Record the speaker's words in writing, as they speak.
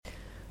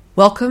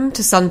Welcome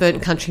to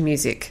Sunburnt Country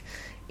Music,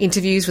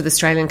 interviews with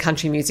Australian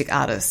country music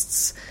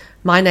artists.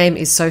 My name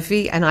is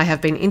Sophie and I have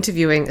been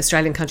interviewing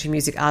Australian country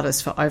music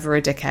artists for over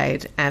a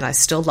decade and I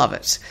still love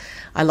it.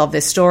 I love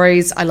their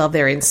stories, I love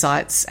their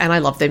insights, and I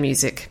love their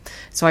music.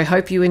 So I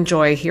hope you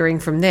enjoy hearing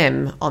from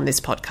them on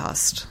this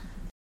podcast.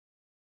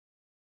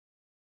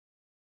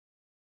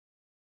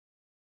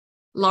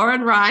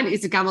 Loren Ryan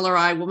is a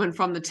Gamilaroi woman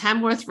from the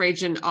Tamworth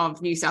region of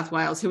New South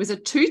Wales who is a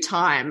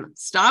two-time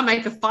Star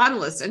Maker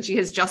finalist, and she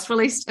has just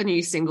released a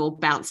new single,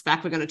 Bounce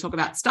Back. We're going to talk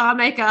about Star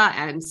Maker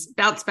and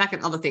Bounce Back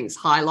and other things.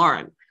 Hi,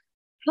 Loren.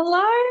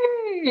 Hello.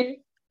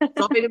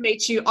 Lovely to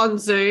meet you on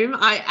Zoom.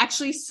 I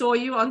actually saw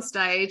you on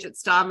stage at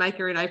Star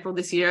Maker in April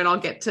this year, and I'll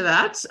get to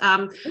that. But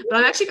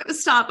I'm actually going to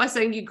start by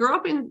saying you grew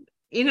up in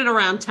and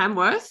around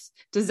Tamworth.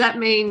 Does that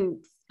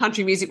mean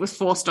country music was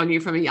forced on you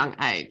from a young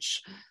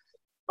age?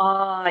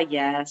 Oh,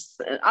 yes.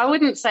 I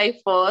wouldn't say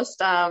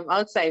forced. I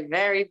would say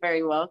very,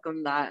 very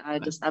welcome. That I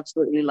just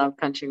absolutely love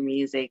country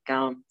music.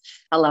 I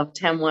love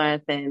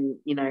Tamworth and,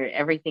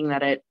 everything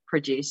that it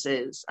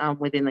produces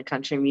within the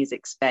country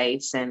music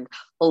space and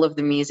all of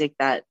the music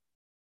that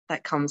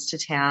comes to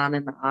town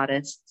and the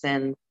artists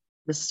and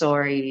the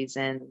stories.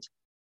 And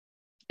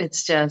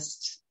it's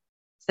just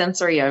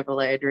sensory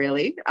overload,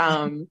 really,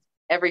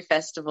 every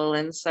festival.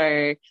 And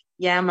so,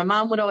 yeah, my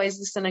mum would always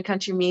listen to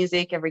country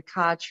music every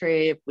car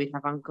trip. We'd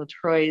have Uncle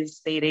Troy's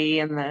CD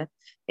in the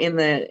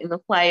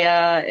player,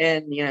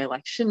 and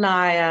like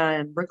Shania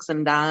and Brooks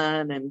and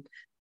Dunn and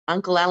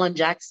Uncle Alan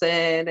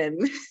Jackson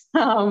and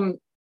all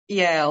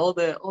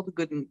the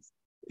good ones.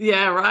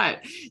 Yeah, right.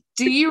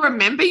 Do you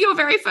remember your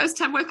very first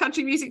Tamworth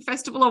Country Music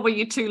Festival, or were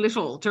you too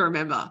little to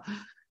remember?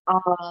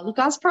 Look,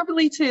 I was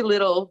probably too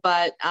little,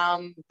 but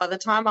by the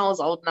time I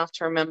was old enough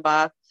to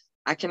remember,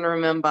 I can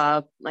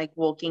remember like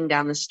walking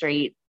down the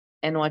street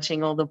and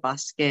watching all the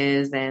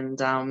buskers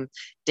and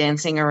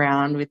dancing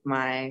around with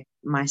my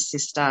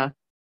sister,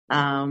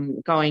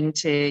 going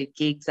to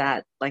gigs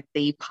at like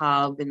the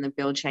pub in the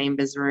Bill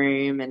Chambers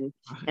room and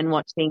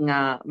watching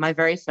my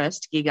very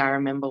first gig I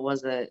remember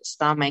was a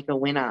Star Maker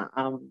winner,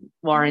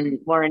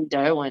 Warren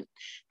Derwent,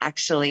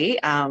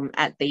 actually,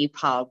 at the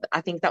pub.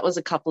 I think that was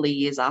a couple of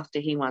years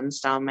after he won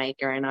Star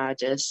Maker, and I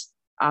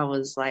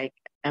was like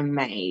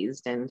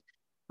amazed, and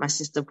my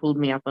sister pulled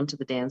me up onto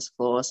the dance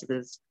floor, so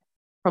there's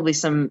probably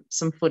some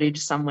footage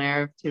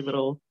somewhere of two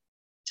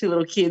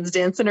little kids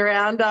dancing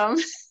around on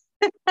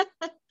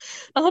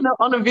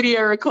a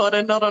video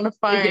recorder, not on a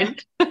phone,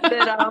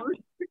 but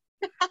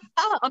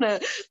on a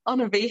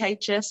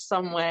VHS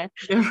somewhere.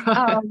 Yeah,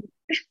 right.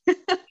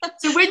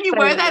 So when you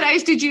were that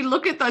age, did you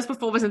look at those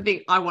performers and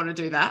think, I want to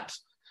do that?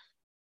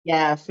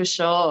 Yeah, for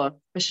sure.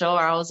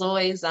 I was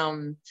always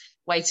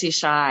way too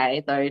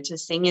shy though to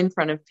sing in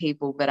front of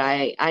people, but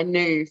I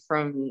knew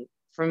from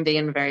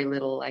being very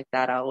little like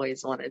that, I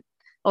always wanted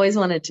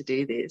to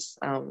do this.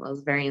 I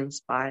was very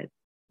inspired.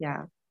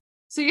 Yeah.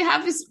 So you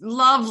have this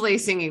lovely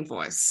singing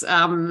voice,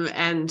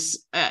 and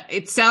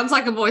it sounds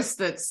like a voice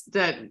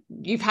that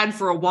you've had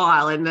for a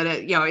while, and that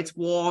it's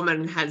warm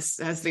and has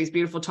these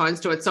beautiful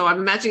tones to it. So I'm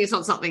imagining it's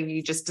not something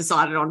you just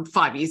decided on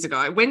 5 years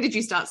ago. When did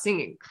you start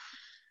singing?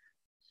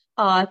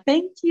 Oh,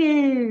 thank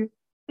you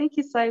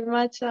so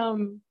much.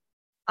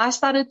 I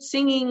started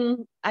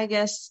singing, I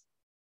guess,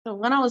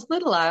 when I was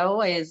little. I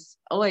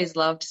always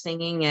loved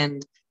singing,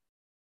 and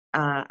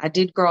I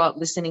did grow up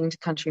listening to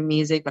country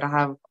music, but I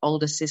have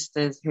older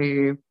sisters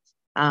who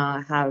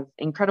have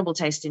incredible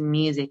taste in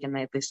music, and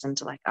they listen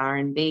to like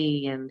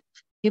R&B and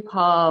hip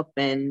hop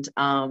and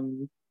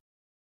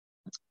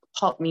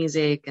pop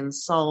music and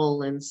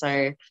soul. And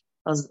so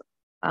I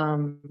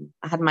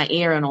had my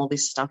ear on all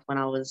this stuff when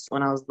I was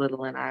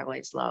little, and I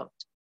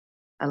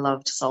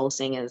loved soul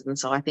singers. And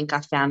so I think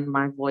I found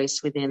my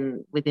voice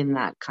within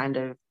that kind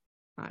of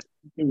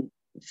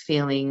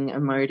feeling,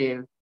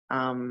 emotive,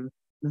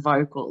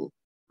 vocal,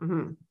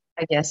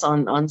 I guess,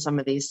 on some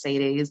of these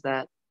CDs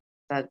that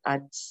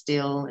I'd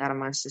steal out of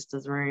my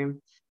sister's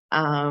room.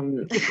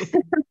 And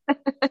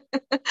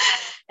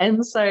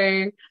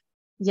so,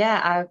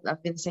 yeah,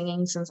 I've been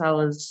singing since I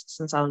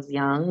was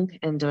young,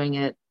 and doing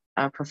it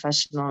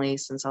professionally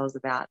since I was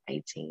about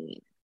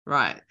 18.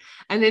 Right.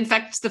 And in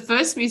fact, the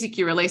first music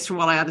you released, from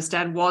what I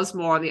understand, was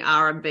more on the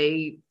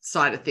R&B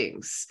side of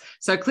things.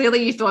 So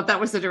clearly you thought that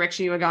was the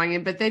direction you were going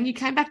in, but then you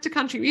came back to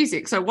country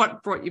music. So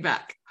what brought you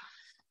back?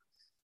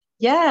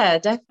 Yeah,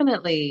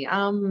 definitely.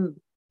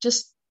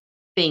 Just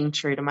being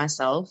true to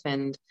myself.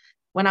 And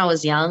when I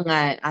was young,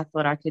 I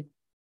thought I could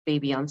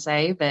be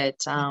Beyonce, but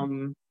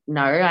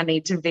no, I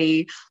need to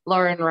be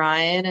Loren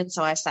Ryan. And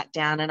so I sat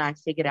down and I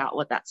figured out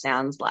what that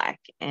sounds like.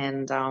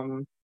 And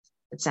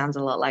it sounds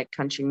a lot like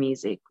country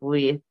music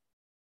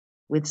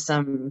with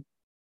some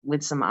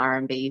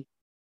R&B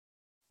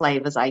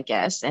flavors, I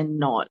guess, and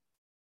not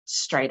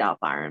straight up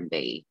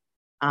R&B.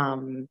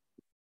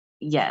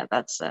 Yeah,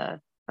 that's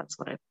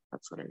what it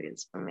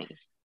is for me.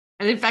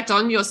 And in fact,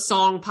 on your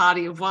song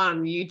Party of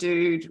One, you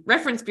do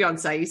reference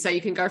Beyonce. You say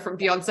you can go from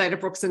Beyonce to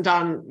Brooks and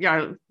Dunn. You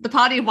know, the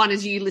Party of One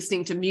is you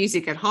listening to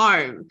music at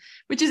home,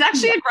 which is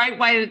actually a great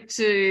way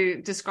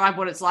to describe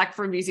what it's like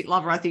for a music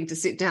lover, I think, to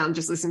sit down and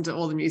just listen to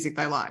all the music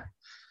they like.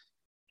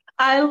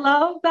 I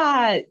love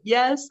that.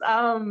 Yes,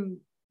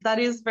 that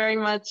is very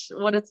much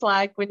what it's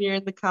like when you're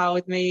in the car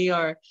with me,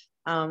 or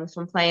if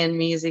I'm playing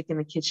music in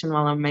the kitchen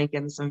while I'm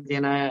making some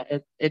dinner.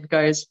 It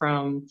goes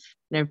from,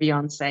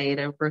 Beyonce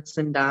to Brooks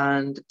and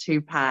Dunn to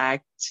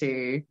Tupac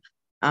to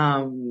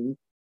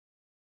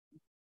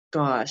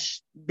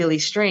Billy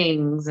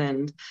Strings,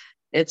 and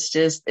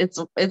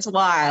it's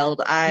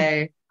wild.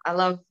 I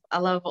love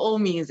all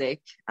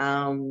music,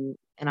 and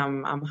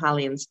I'm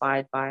highly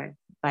inspired by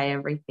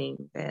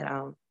everything.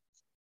 But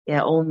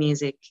yeah, all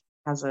music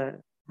has a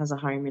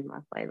home in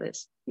my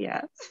playlist.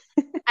 Yeah.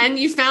 And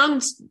you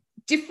found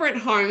different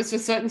homes for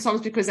certain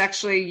songs because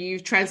actually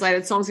you've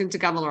translated songs into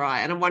Gamalarai,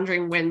 and I'm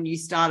wondering when you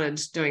started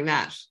doing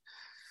that.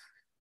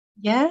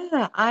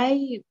 Yeah,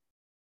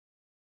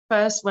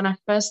 when I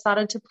first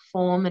started to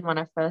perform, and when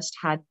I first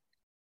had,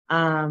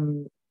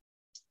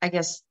 I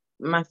guess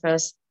my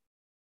first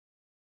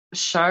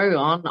show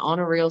on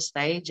a real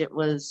stage, it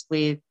was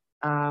with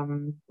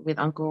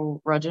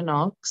Uncle Roger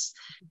Knox,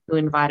 who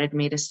invited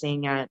me to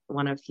sing at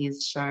one of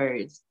his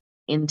shows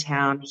in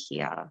town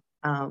here.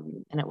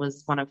 And it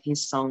was one of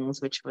his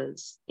songs, which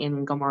was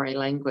in Gomeroi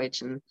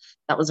language, and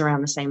that was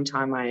around the same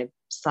time I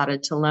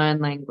started to learn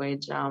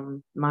language.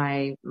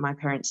 My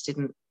parents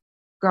didn't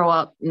grow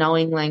up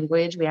knowing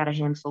language. We had a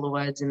handful of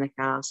words in the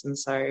house, and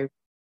so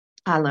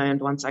I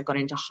learned once I got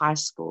into high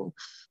school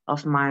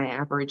off my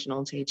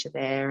Aboriginal teacher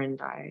there, and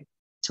I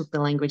took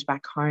the language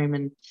back home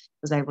and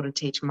was able to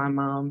teach my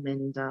mum.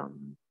 And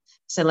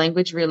so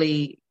language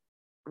really,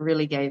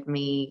 really gave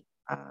me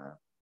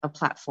a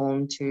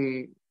platform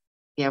to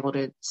be able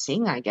to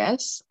sing, I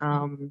guess.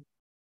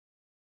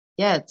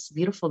 Yeah, it's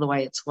beautiful the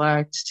way it's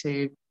worked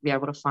to be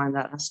able to find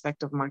that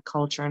aspect of my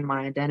culture and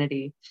my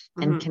identity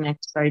and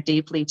connect so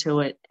deeply to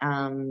it.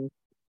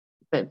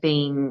 But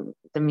being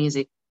the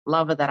music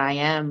lover that I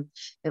am,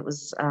 it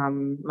was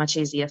much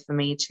easier for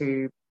me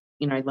to,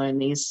 learn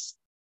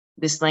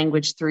this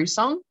language through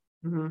song.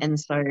 And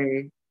so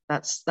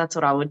that's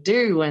what I would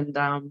do. And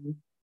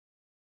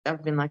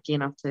I've been lucky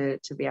enough to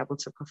be able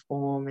to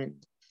perform, and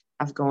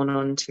I've gone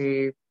on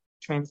to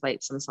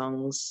translate some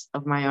songs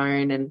of my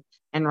own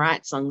and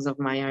write songs of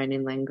my own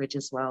in language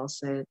as well.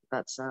 So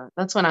that's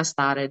when I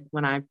started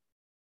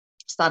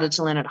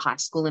to learn at high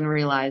school and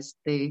realized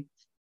the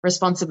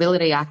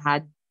responsibility I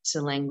had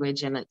to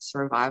language and its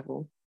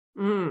revival.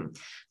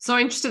 So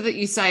interested that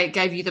you say it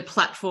gave you the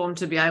platform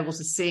to be able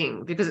to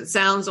sing, because it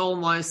sounds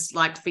almost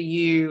like for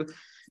you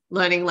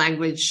learning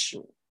language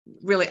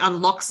really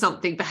unlocks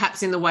something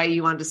perhaps in the way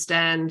you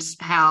understand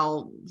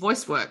how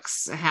voice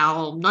works,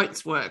 how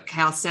notes work,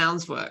 how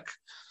sounds work.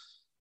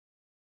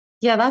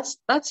 Yeah,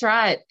 that's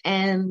right.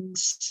 And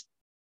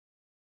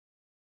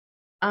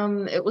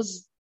it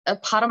was a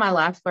part of my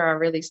life where I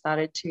really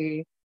started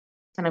to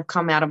kind of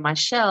come out of my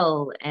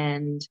shell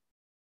and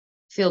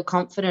feel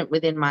confident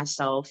within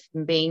myself,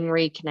 and being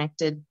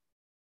reconnected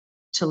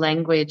to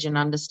language and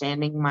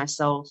understanding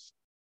myself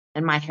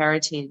and my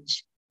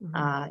heritage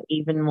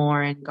even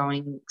more,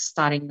 and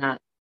starting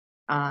that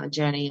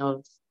journey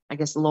of, I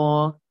guess,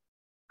 law,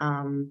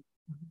 and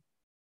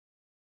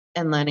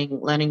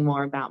learning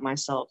more about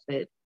myself.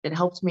 It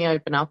helped me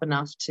open up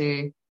enough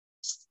to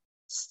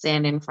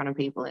stand in front of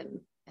people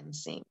and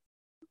sing.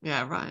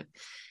 Yeah, right.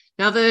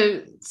 Now,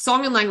 the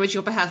song and language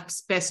you're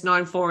perhaps best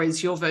known for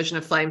is your version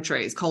of Flame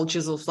Trees, Cold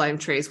Chisel Flame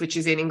Trees, which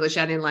is in English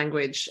and in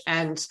language.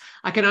 And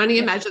I can only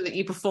imagine that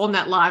you performed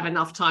that live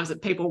enough times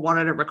that people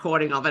wanted a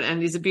recording of it.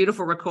 And it is a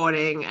beautiful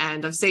recording.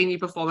 And I've seen you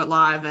perform it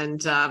live,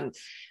 and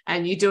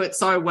you do it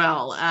so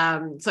well.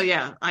 So,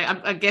 yeah,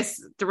 I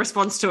guess the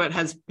response to it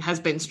has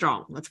been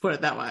strong. Let's put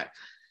it that way.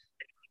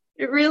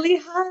 It really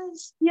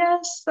has.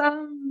 Yes.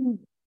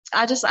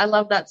 I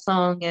love that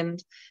song.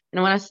 And,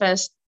 when I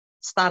first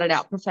started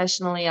out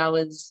professionally, I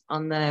was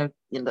on the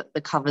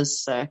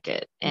covers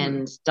circuit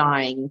and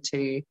dying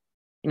to,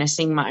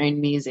 sing my own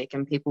music,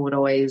 and people would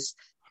always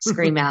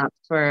scream out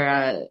for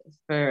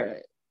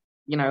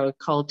a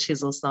Cold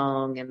Chisel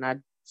song, and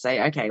I'd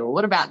say, okay, well,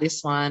 what about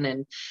this one?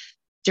 And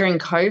during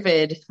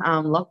COVID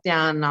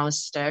lockdown, I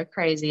was stir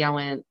crazy. I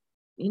went,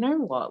 you know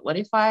what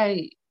if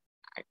I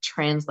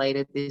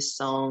translated this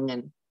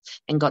song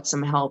and got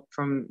some help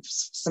from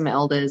some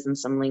elders and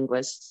some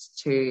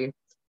linguists to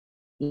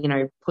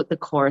put the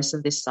chorus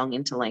of this song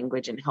into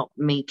language and help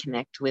me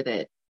connect with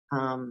it.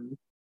 And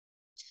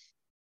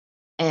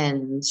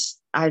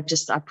I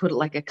put it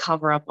like a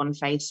cover up on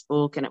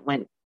Facebook, and it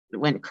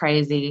went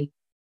crazy.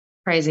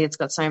 It's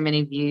got so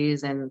many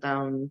views, and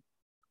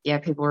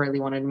people really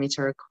wanted me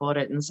to record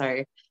it. And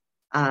so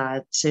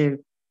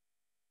to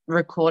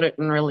record it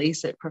and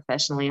release it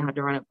professionally, I had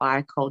to run it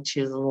by Cold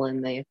Chisel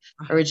and the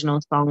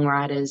original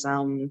songwriters,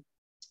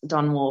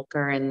 Don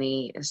Walker and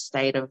the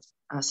estate of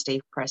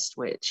Steve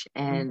Prestwich.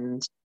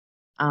 And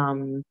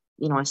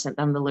I sent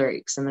them the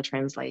lyrics and the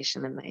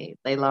translation, and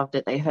they loved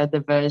it. They heard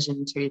the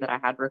version too that I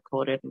had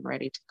recorded and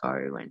ready to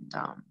go, and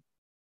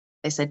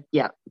they said,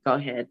 "Yeah, go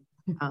ahead,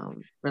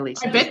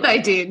 release I it as bet well."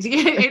 they did.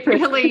 Yeah, it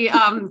really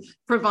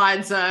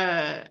provides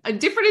a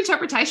different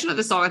interpretation of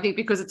the song, I think,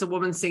 because it's a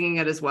woman singing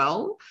it as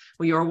well,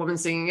 or you're a woman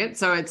singing it.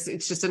 So it's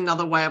just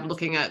another way of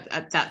looking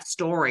at that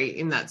story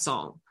in that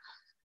song.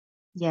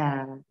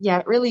 Yeah, yeah,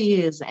 it really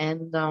is.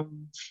 And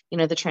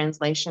the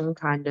translation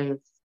kind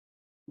of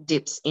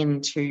dips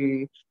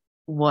into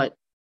what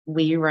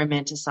we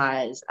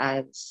romanticize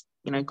as,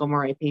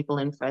 Gomeroi people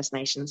and First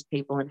Nations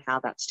people, and how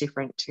that's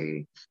different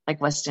to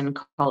like Western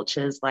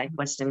cultures. Like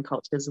Western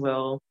cultures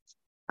will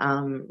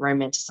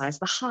romanticize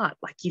the heart,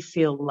 like you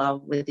feel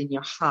love within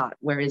your heart.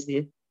 Whereas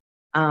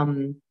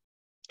um,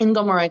 in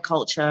Gomeroi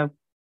culture,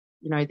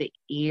 the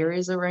ear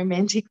is a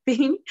romantic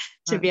thing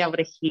to be able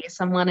to hear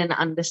someone and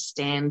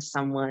understand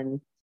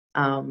someone,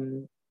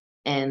 and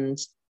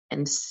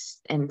and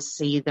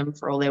see them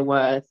for all their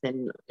worth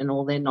and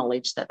all their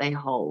knowledge that they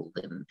hold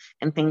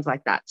and things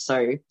like that.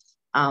 So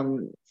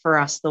for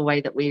us, the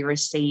way that we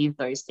receive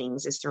those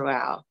things is through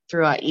our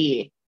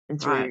ear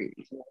and through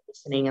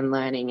listening and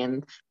learning.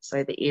 And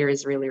so the ear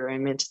is really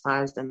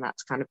romanticized, and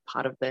that's kind of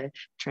part of the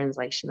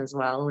translation as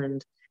well.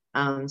 And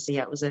so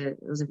yeah, it was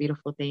a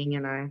beautiful thing,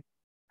 and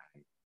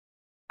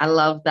I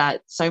love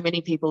that so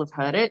many people have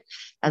heard it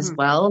as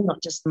well,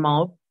 not just the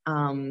mob,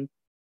 and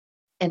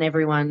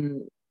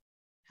everyone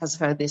has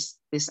heard this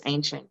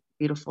ancient,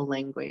 beautiful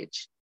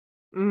language.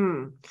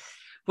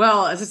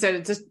 Well, as I said,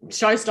 it's a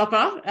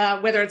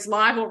showstopper, whether it's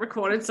live or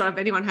recorded. So if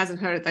anyone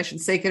hasn't heard it, they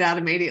should seek it out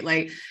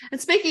immediately.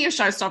 And speaking of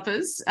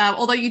showstoppers,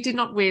 although you did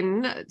not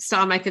win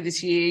Star Maker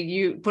this year,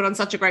 you put on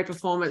such a great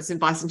performance in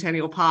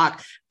Bicentennial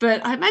Park.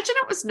 But I imagine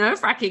it was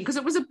nerve-wracking because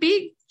it was a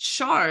big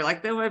show.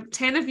 Like there were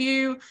 10 of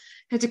you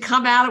had to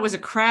come out. It was a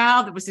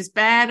crowd. There was this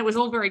band. It was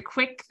all very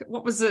quick.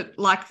 What was it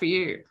like for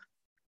you?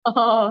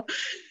 Oh,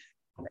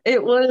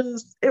 it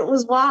was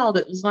wild.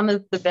 It was one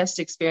of the best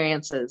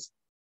experiences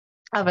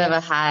I've ever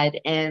had.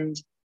 And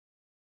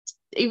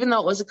even though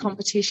it was a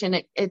competition,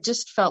 it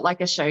just felt like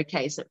a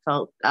showcase.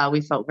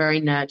 We felt very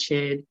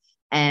nurtured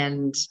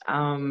and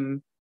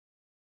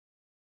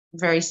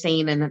very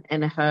seen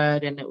and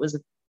heard, and it was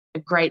a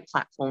great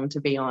platform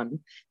to be on.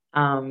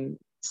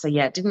 So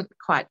yeah, it didn't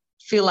quite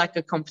feel like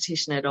a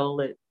competition at all.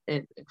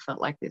 It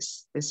felt like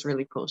this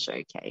really cool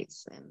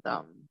showcase. And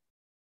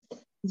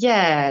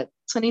yeah,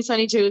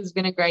 2022 has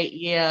been a great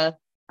year.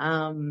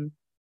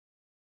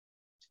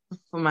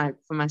 For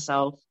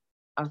myself,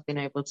 I've been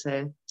able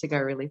to go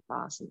really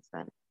far since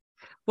then.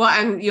 Well,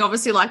 and you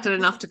obviously liked it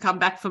enough to come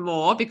back for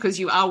more, because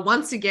you are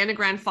once again a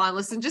grand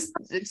finalist. And just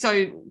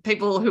so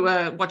people who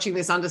are watching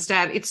this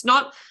understand, it's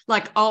not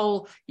like,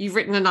 oh, you've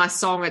written a nice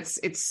song,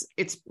 it's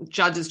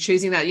judges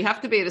choosing that. You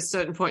have to be at a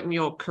certain point in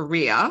your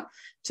career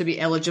to be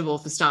eligible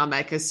for Star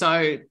Maker.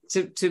 So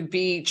to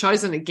be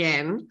chosen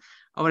again,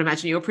 I would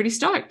imagine you were pretty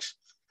stoked.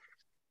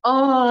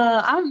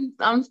 Oh,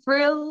 I'm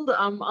thrilled.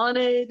 I'm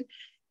honored.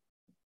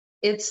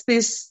 It's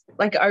this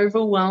like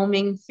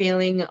overwhelming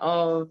feeling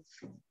of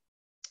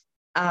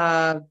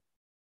and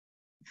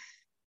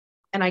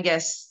I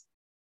guess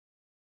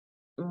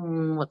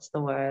what's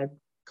the word?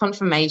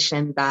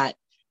 Confirmation that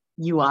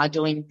you are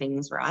doing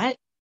things right.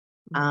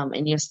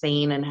 And you're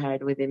seen and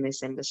heard within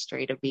this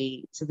industry. To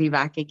be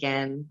back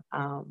again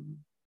for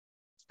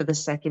the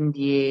second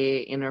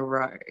year in a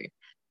row.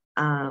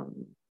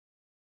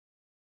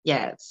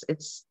 Yeah,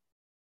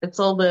 it's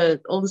all the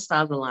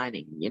stars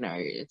aligning,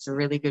 it's a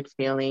really good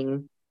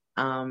feeling.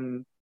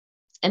 And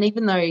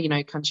even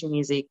though, country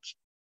music,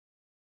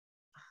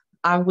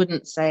 I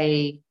wouldn't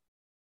say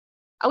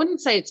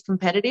it's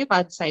competitive.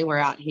 I'd say we're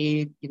out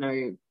here,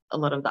 a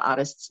lot of the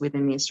artists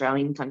within the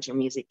Australian country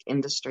music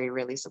industry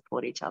really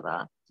support each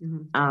other.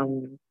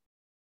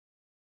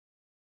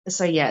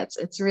 So yeah,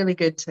 it's really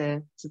good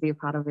to be a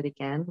part of it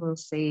again. We'll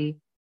see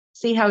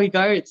how we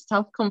go. It's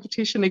tough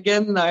competition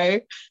again, though.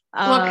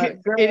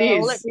 Look, girl, it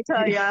is. Let me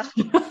tell you,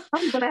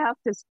 I'm gonna have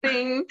to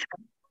sing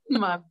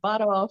my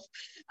butt off.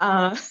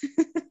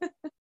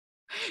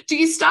 Do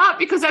you start,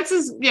 because that's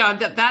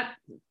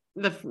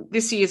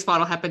this year's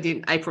final happened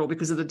in April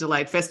because of the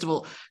delayed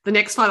festival. The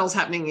next final is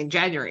happening in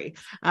January.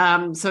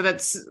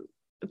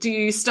 Do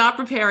you start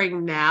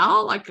preparing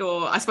now?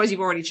 Or I suppose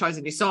you've already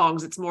chosen your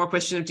songs. It's more a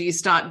question of, do you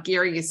start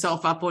gearing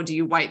yourself up, or do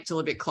you wait till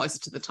a bit closer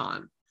to the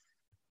time?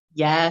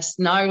 Yes,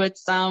 no,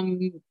 it's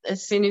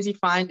as soon as you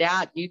find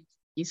out, you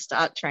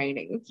start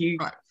training. You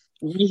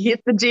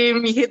hit the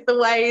gym, you hit the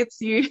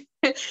weights, you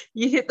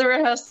hit the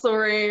rehearsal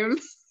room.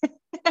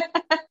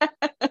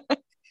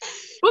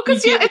 Well,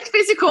 because it's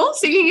physical.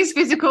 Singing is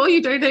physical.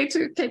 You do need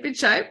to keep in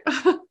shape.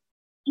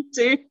 You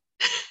do.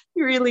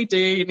 You really do.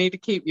 You need to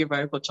keep your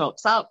vocal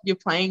chops up, your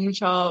playing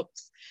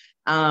chops.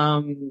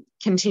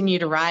 Continue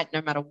to write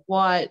no matter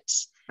what.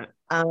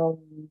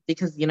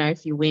 Because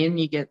if you win,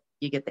 you get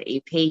the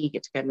EP, you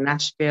get to go to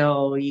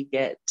Nashville, you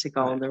get to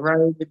go on the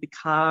road with the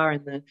car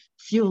and the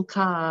fuel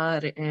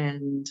card,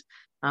 and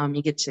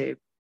you get to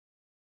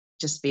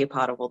just be a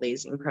part of all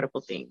these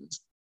incredible things.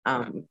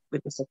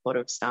 with the support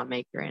of Star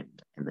Maker and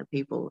the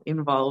people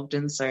involved.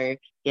 And so,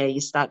 yeah,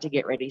 you start to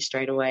get ready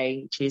straight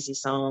away, choose your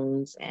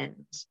songs and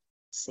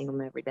sing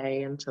them every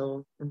day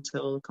until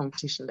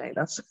competition day.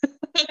 That's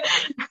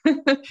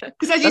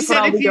because as you that's said,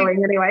 what I'll be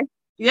doing anyway.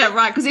 Yeah,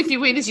 right. Because if you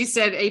win, as you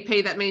said,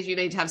 EP, that means you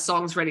need to have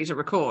songs ready to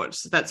record.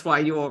 So that's why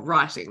you're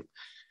writing.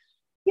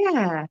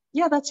 Yeah,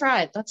 that's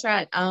right. That's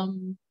right.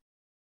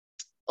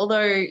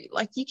 Although,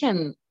 like, you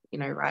can,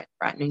 write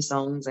new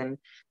songs and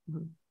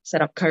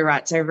set up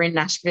co-writes over in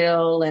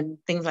Nashville and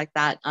things like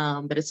that.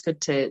 But it's good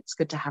to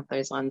have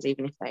those ones,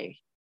 even if they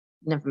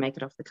never make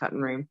it off the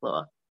cutting room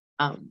floor.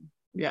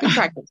 Good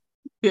practice.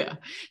 Yeah.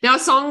 Now, a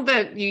song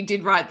that you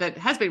did write that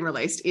has been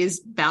released is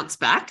Bounce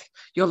Back,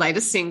 your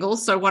latest single.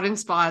 So what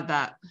inspired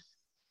that?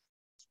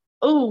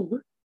 Oh,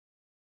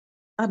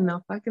 I don't know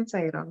if I can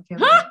say it on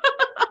camera.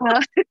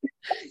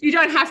 You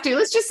don't have to.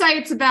 Let's just say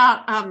it's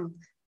about, I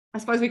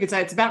suppose we could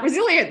say it's about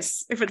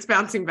resilience if it's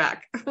bouncing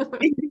back.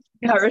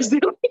 Yeah,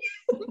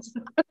 resilience.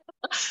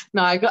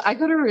 No, I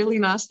got a really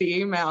nasty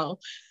email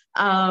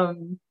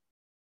one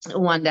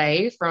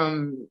day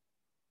from,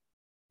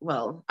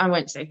 well, I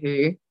won't say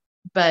who,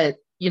 but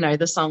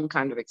the song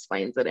kind of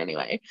explains it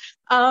anyway.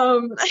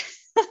 And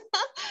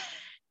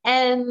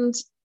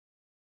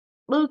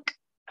look,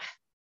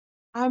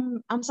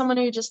 I'm someone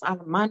who I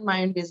mind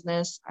my own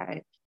business.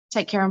 I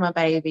take care of my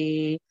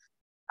baby.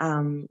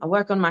 I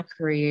work on my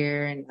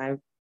career, and I,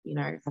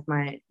 have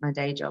my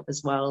day job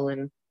as well.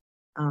 And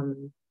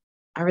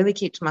I really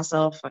keep to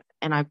myself,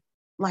 and I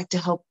like to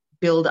help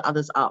build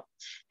others up.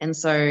 And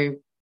so,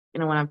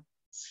 when I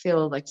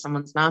feel like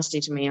someone's nasty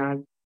to me, I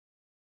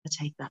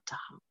take that to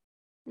heart.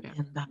 Yeah.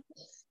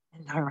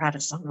 And I write a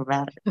song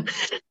about it.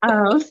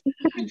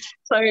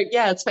 So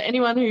yeah, it's for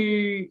anyone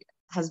who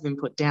has been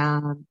put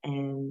down,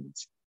 and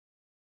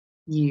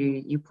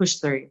you push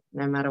through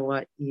no matter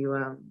what.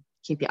 You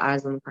keep your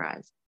eyes on the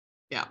prize.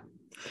 Yeah.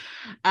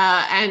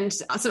 And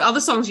some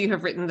other songs you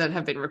have written that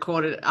have been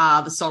recorded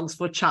are the songs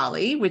for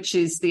Charlie, which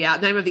is the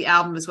name of the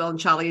album as well, and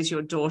Charlie is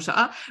your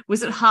daughter.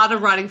 Was it harder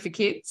writing for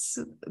kids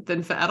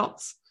than for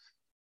adults?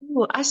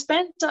 Ooh, I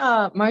spent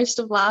most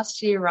of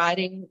last year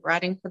writing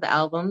for the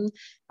album.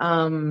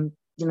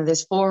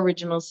 There's 4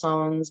 original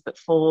songs, but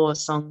 4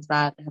 songs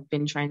that have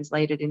been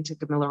translated into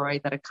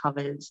Gamilaroi that are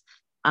covers.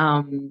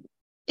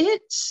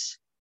 It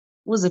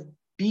was a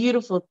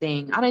beautiful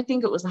thing. I don't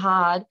think it was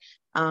hard.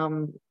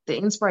 The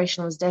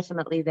inspiration was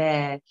definitely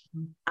there.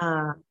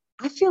 I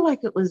feel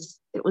like it was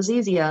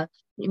easier,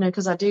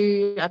 because I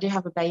do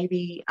have a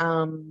baby.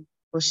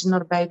 Well, she's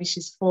not a baby,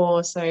 she's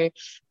 4. So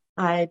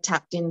I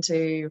tapped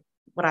into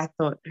what I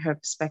thought her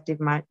perspective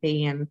might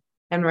be and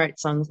wrote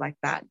songs like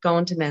that.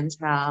 Going to Nen's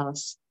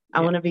House,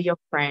 I Want to Be Your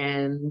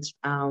Friend.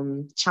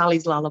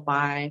 Charlie's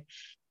Lullaby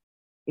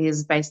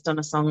is based on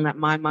a song that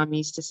my mum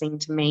used to sing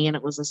to me, and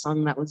it was a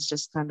song that was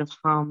just kind of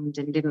hummed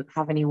and didn't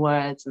have any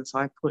words, and so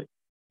I put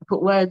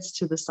words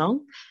to the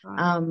song.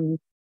 Right.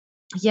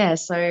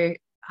 So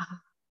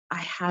I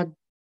had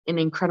an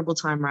incredible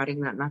time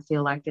writing that, and I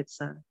feel like it's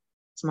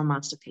my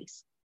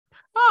masterpiece.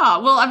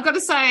 Oh, well, I've got to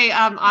say,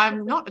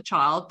 I'm not a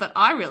child, but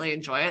I really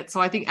enjoy it.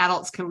 So I think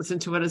adults can listen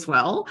to it as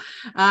well.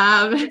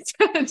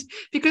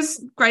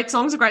 Because great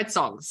songs are great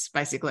songs,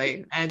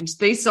 basically. And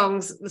these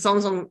songs, the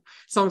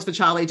songs for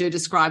Charlie do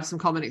describe some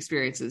common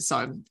experiences.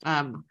 So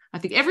I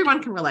think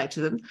everyone can relate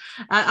to them.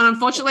 And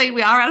unfortunately,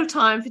 we are out of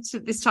time for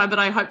this time, but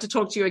I hope to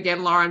talk to you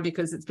again, Loren,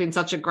 because it's been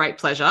such a great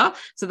pleasure.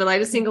 So the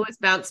latest single is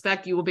Bounce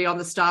Back. You will be on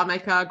the Star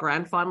Maker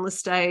grand finalist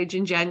stage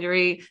in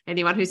January.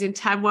 Anyone who's in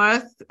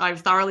Tamworth, I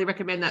thoroughly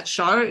recommend that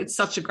show. It's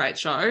such a great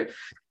show.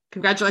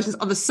 Congratulations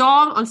on the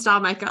song on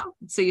Star Maker.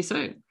 See you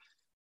soon.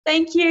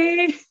 Thank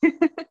you.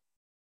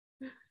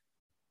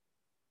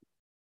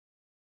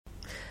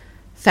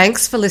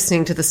 Thanks for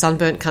listening to the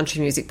Sunburnt Country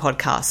Music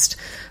Podcast.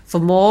 For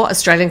more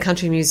Australian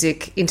country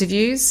music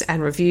interviews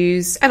and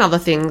reviews and other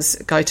things,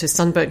 go to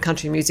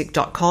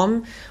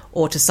sunburntcountrymusic.com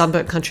or to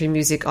Sunburnt Country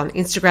Music on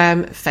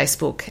Instagram,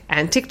 Facebook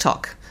and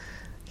TikTok.